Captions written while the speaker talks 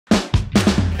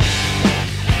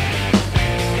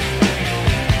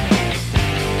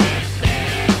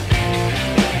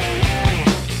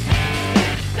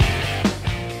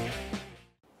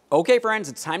Okay friends,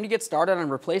 it's time to get started on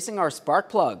replacing our spark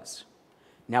plugs.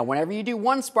 Now whenever you do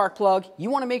one spark plug, you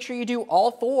want to make sure you do all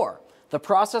four. The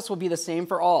process will be the same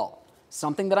for all.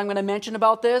 Something that I'm going to mention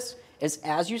about this is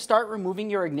as you start removing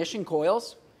your ignition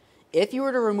coils, if you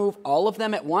were to remove all of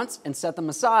them at once and set them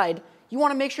aside, you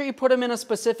want to make sure you put them in a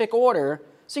specific order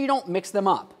so you don't mix them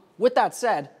up. With that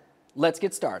said, let's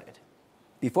get started.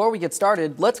 Before we get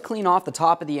started, let's clean off the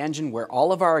top of the engine where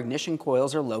all of our ignition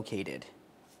coils are located.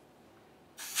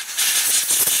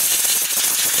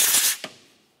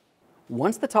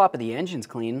 Once the top of the engine's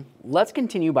clean, let's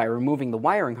continue by removing the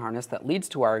wiring harness that leads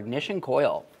to our ignition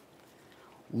coil.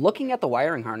 Looking at the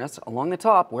wiring harness along the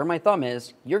top where my thumb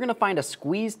is, you're going to find a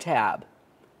squeeze tab.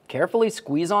 Carefully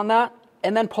squeeze on that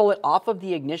and then pull it off of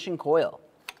the ignition coil.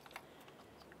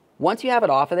 Once you have it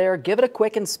off of there, give it a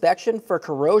quick inspection for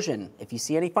corrosion. If you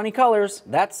see any funny colors,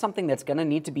 that's something that's going to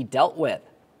need to be dealt with.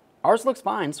 Ours looks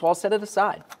fine, so I'll set it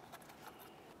aside.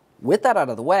 With that out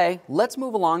of the way, let's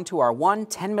move along to our 1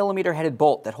 10mm headed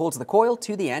bolt that holds the coil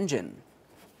to the engine.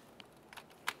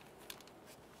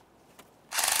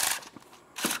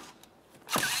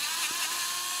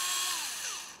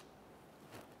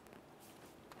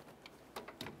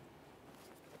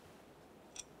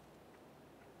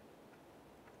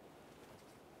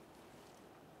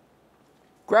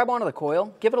 Grab onto the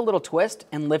coil, give it a little twist,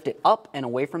 and lift it up and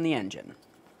away from the engine.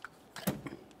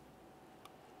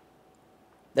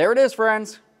 There it is,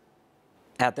 friends.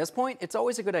 At this point, it's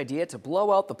always a good idea to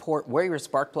blow out the port where your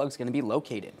spark plug is going to be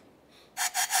located.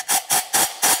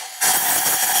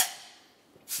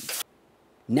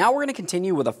 Now we're going to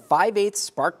continue with a 5/8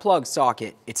 spark plug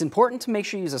socket. It's important to make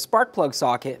sure you use a spark plug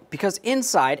socket because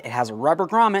inside it has a rubber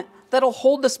grommet that'll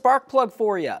hold the spark plug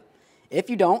for you. If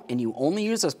you don't and you only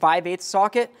use a 5/8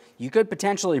 socket, you could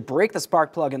potentially break the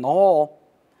spark plug in the hole,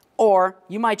 or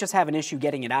you might just have an issue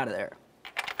getting it out of there.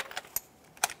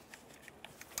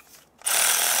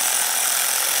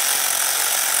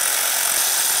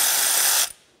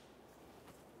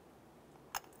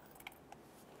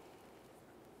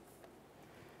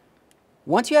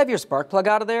 Once you have your spark plug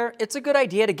out of there, it's a good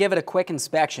idea to give it a quick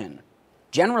inspection.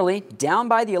 Generally, down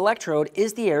by the electrode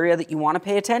is the area that you want to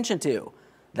pay attention to.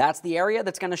 That's the area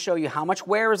that's going to show you how much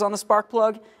wear is on the spark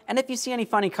plug, and if you see any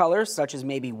funny colors, such as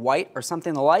maybe white or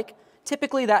something the like,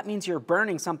 typically that means you're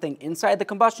burning something inside the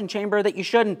combustion chamber that you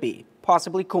shouldn't be,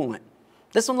 possibly coolant.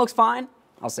 This one looks fine,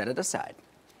 I'll set it aside.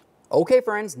 Okay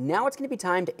friends, now it's going to be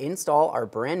time to install our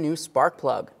brand new spark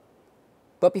plug.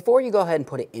 But before you go ahead and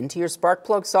put it into your spark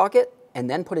plug socket, and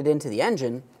then put it into the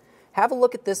engine, have a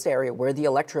look at this area where the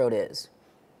electrode is.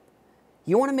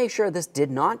 You want to make sure this did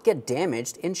not get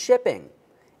damaged in shipping.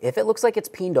 If it looks like it's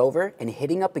peened over and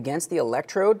hitting up against the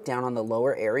electrode down on the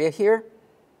lower area here,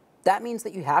 that means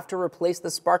that you have to replace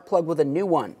the spark plug with a new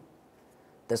one.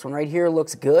 This one right here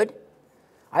looks good.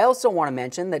 I also want to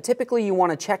mention that typically you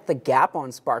want to check the gap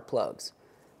on spark plugs.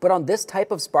 But on this type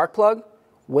of spark plug,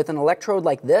 with an electrode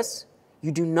like this,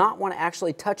 you do not want to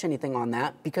actually touch anything on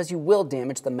that because you will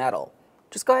damage the metal.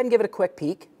 Just go ahead and give it a quick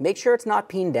peek, make sure it's not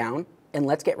peened down, and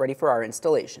let's get ready for our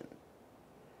installation.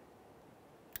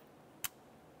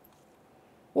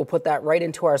 We'll put that right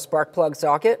into our spark plug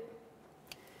socket.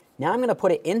 Now I'm going to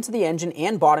put it into the engine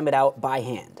and bottom it out by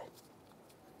hand.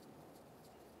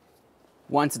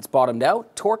 Once it's bottomed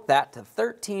out, torque that to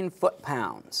 13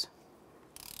 foot-pounds.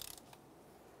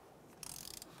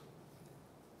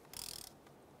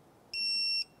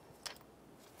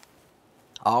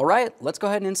 All right, let's go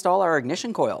ahead and install our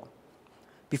ignition coil.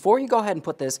 Before you go ahead and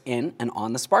put this in and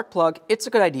on the spark plug, it's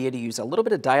a good idea to use a little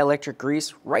bit of dielectric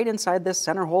grease right inside this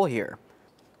center hole here.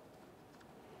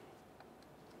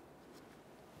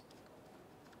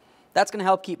 That's going to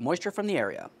help keep moisture from the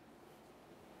area.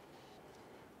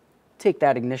 Take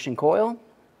that ignition coil,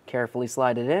 carefully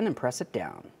slide it in and press it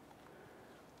down.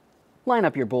 Line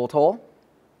up your bolt hole.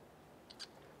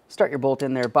 Start your bolt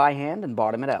in there by hand and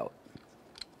bottom it out.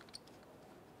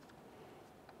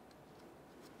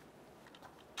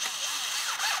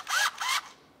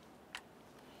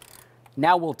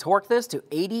 Now we'll torque this to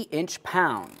 80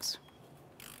 inch-pounds.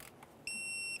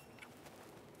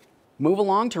 Move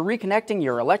along to reconnecting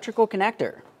your electrical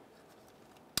connector.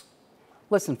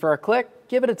 Listen for a click,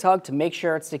 give it a tug to make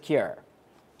sure it's secure.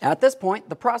 At this point,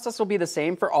 the process will be the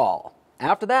same for all.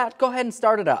 After that, go ahead and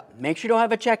start it up. Make sure you don't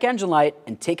have a check engine light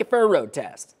and take it for a road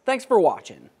test. Thanks for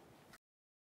watching.